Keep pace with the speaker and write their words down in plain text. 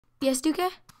Yes, 2K?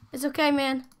 It's okay,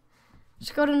 man.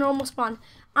 Just go to normal spawn.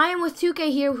 I am with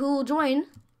 2K here who will join.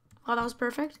 Oh, that was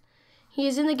perfect. He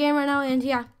is in the game right now, and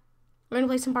yeah, we're gonna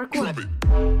play some parkour.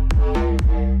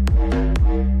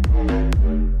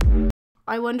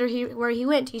 I wonder where he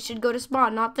went. He should go to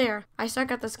spawn, not there. I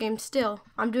suck at this game still.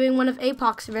 I'm doing one of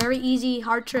APOC's very easy,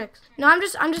 hard tricks. No, I'm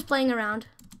just playing around.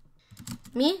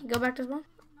 Me? Go back to spawn?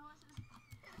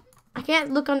 I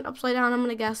can't look upside down, I'm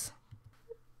gonna guess.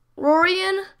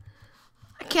 Rorian?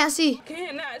 I can't see.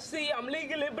 Cannot see, I'm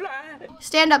legally blind.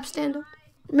 Stand up, stand up.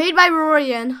 Made by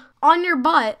Rorian. On your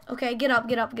butt. Okay, get up,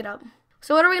 get up, get up.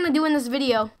 So what are we gonna do in this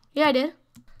video? Yeah, I did.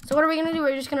 So what are we gonna do?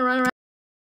 We're just gonna run around.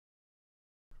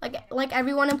 Like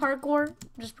everyone in parkour,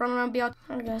 just run around, be out.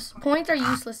 I guess points are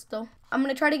useless though. I'm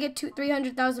gonna try to get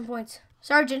 300,000 points.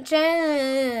 Sergeant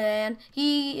Chan,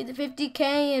 he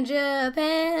 50K in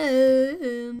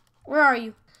Japan. Where are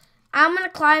you? I'm gonna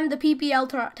climb the PPL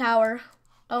tower.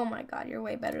 Oh my God, you're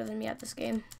way better than me at this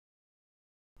game.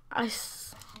 Hey,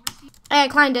 I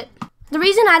climbed it. The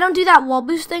reason I don't do that wall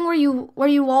boost thing where you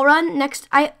wall run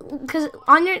because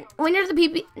when you're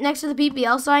next to the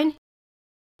PPL sign.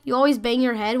 You always bang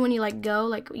your head when you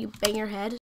you bang your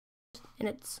head, and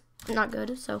it's not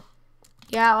good. So,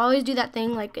 yeah, I always do that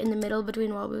thing like in the middle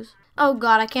between wall boosts. Oh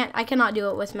God, I cannot do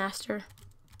it with master.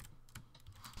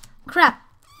 Crap,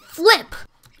 flip.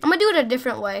 I'm gonna do it a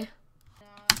different way.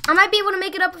 I might be able to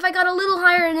make it up if I got a little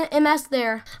higher in MS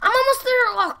there. I'm almost there.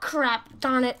 Oh crap,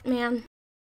 darn it, man.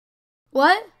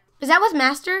 What? Is that with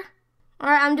master?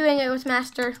 All right, I'm doing it with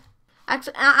master.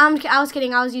 Actually, I was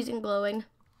kidding. I was using glowing.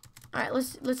 All right,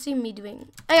 let's see me doing.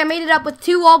 Hey, I made it up with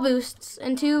 2 wall boosts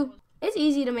and 2. It's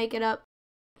easy to make it up.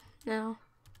 No,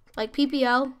 like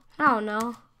PPL. I don't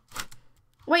know.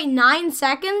 Wait, 9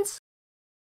 seconds?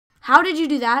 How did you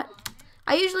do that?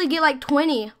 I usually get like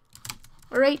 20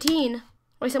 or 18.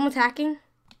 Wait, someone's hacking?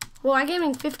 Well, I gave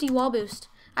him 50 wall boost.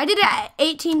 I did it at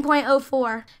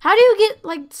 18.04. How do you get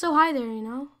like so high there? You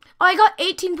know? Oh, I got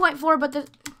 18.4, but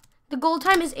the goal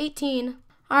time is 18.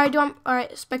 All right, all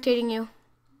right, spectating you.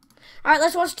 All right,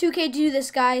 let's watch 2K do this,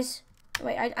 guys.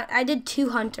 Wait, I did 2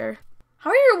 hunter.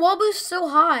 How are your wall boosts so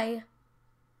high?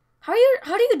 How do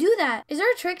you do that? Is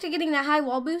there a trick to getting that high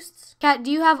wall boosts? Kat,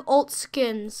 do you have ult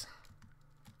skins?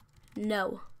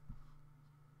 No.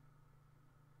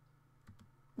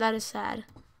 That is sad.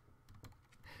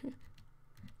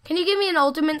 Can you give me an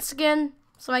ultimate skin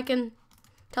so I can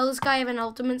tell this guy I have an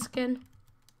ultimate skin?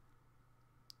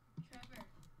 Trevor.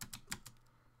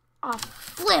 Oh,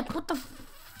 flip! What the?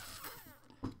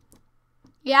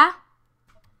 Yeah?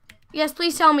 Yes,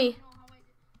 please tell me.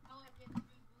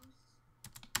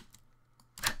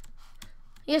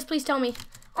 Yes, please tell me.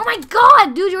 Oh my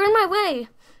God, dude, you're in my way.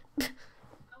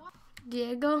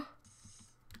 Diego?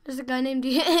 There's a guy named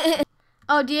Diego.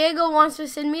 Oh, Diego wants to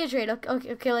send me a trade.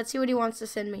 Okay, let's see what he wants to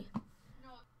send me.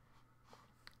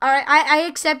 Alright, I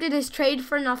accepted his trade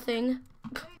for nothing.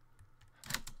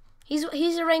 He's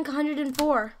a rank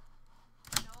 104.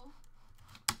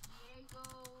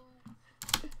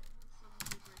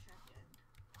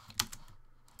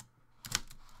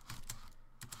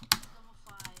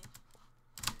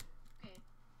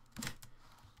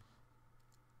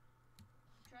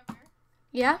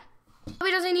 Yeah? He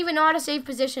doesn't even know how to save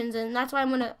positions, and that's why I'm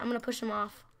gonna push him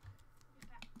off.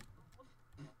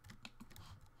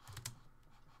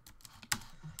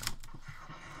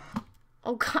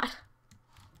 Oh God.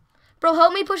 Bro,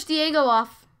 help me push Diego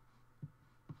off.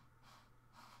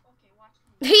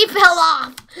 He fell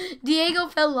off. Diego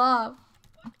fell off.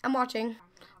 I'm watching.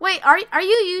 Wait, are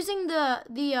you using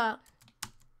the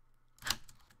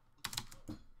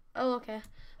Oh, okay.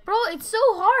 Bro, it's so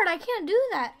hard. I can't do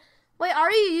that. Wait,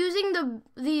 are you using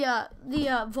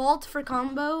the vault for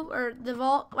combo or the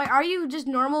vault? Wait, are you just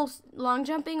normal long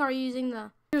jumping or are you using the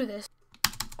do this?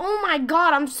 Oh my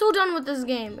God, I'm so done with this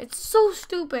game. It's so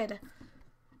stupid.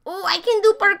 Oh, I can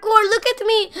do parkour. Look at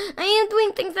me. I am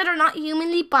doing things that are not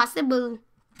humanly possible.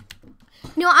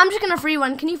 No, I'm just gonna free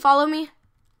one. Can you follow me?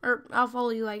 Or I'll follow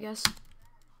you, I guess.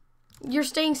 You're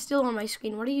staying still on my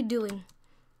screen. What are you doing?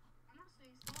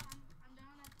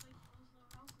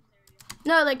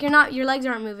 No, like you're not, your legs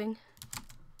aren't moving.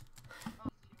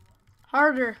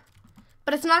 Harder.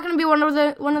 But it's not gonna be one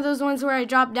of those ones where I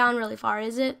drop down really far,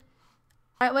 is it?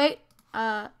 Alright, wait.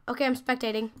 Okay, I'm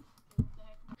spectating.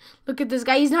 Look at this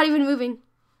guy, he's not even moving.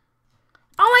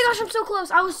 Oh my gosh, I'm so close.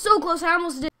 I was so close, I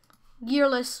almost did.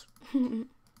 Gearless.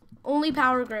 Only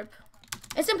power grip.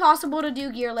 It's impossible to do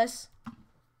gearless.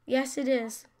 Yes, it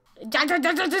is.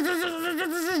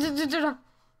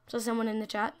 So someone in the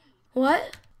chat.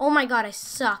 What? Oh my God, I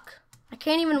suck. I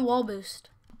can't even wall boost.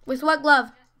 With what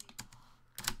glove?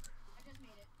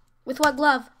 With what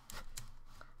glove?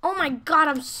 Oh my god,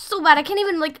 I'm so bad. I can't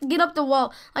even like get up the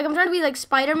wall. Like I'm trying to be like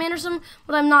Spider-Man or something,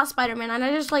 but I'm not Spider-Man, and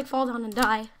I just like fall down and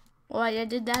die. Well, I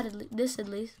did that at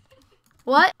least.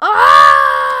 What?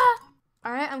 Ah!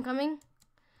 All right, I'm coming.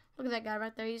 Look at that guy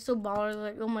right there. He's so baller.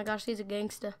 Like, oh my gosh, he's a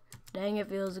gangster. Dang, it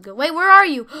feels good. Wait, where are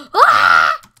you?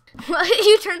 Ah! What?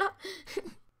 You turned off.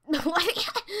 What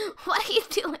are you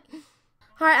doing?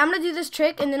 All right, I'm gonna do this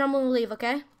trick and then I'm gonna leave.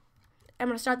 Okay? I'm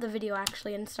gonna start the video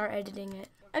actually and start editing it.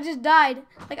 I just died.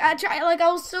 Like I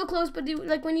was so close, but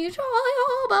like when you try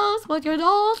your best, but you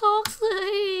don't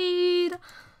succeed.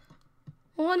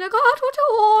 When you got what you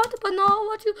want, but not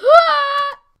what you.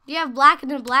 Ah! Do you have black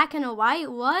and a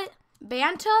white? What?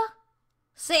 Banta?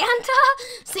 Santa?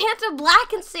 Santa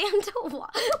black and Santa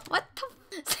white? What the?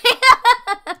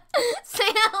 Santa?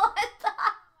 Santa what the?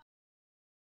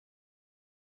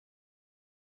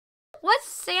 What's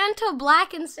Santa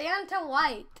black and Santa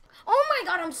white? Oh my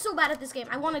god, I'm so bad at this game.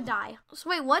 I want to die. So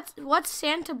wait, what's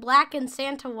Santa black and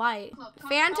Santa white? Look,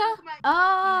 Fanta?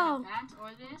 Oh. Yeah, that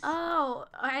or this. Oh,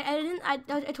 I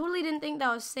totally didn't think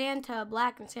that was Santa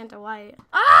black and Santa white.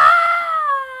 Ah!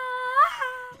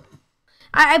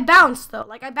 I bounced though.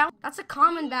 Like I bounced. That's a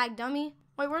common bag, dummy.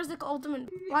 Wait, where's the ultimate?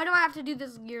 Why do I have to do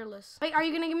this gearless? Wait, are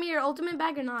you gonna give me your ultimate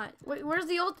bag or not? Wait, where's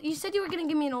the You said you were gonna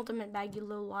give me an ultimate bag, you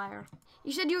little liar.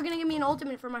 You said you were gonna give me an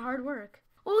ultimate for my hard work.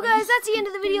 Well, guys, that's the end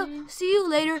of the video. See you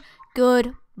later.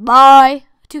 Goodbye.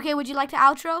 2K, would you like to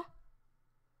outro?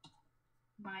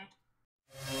 Bye.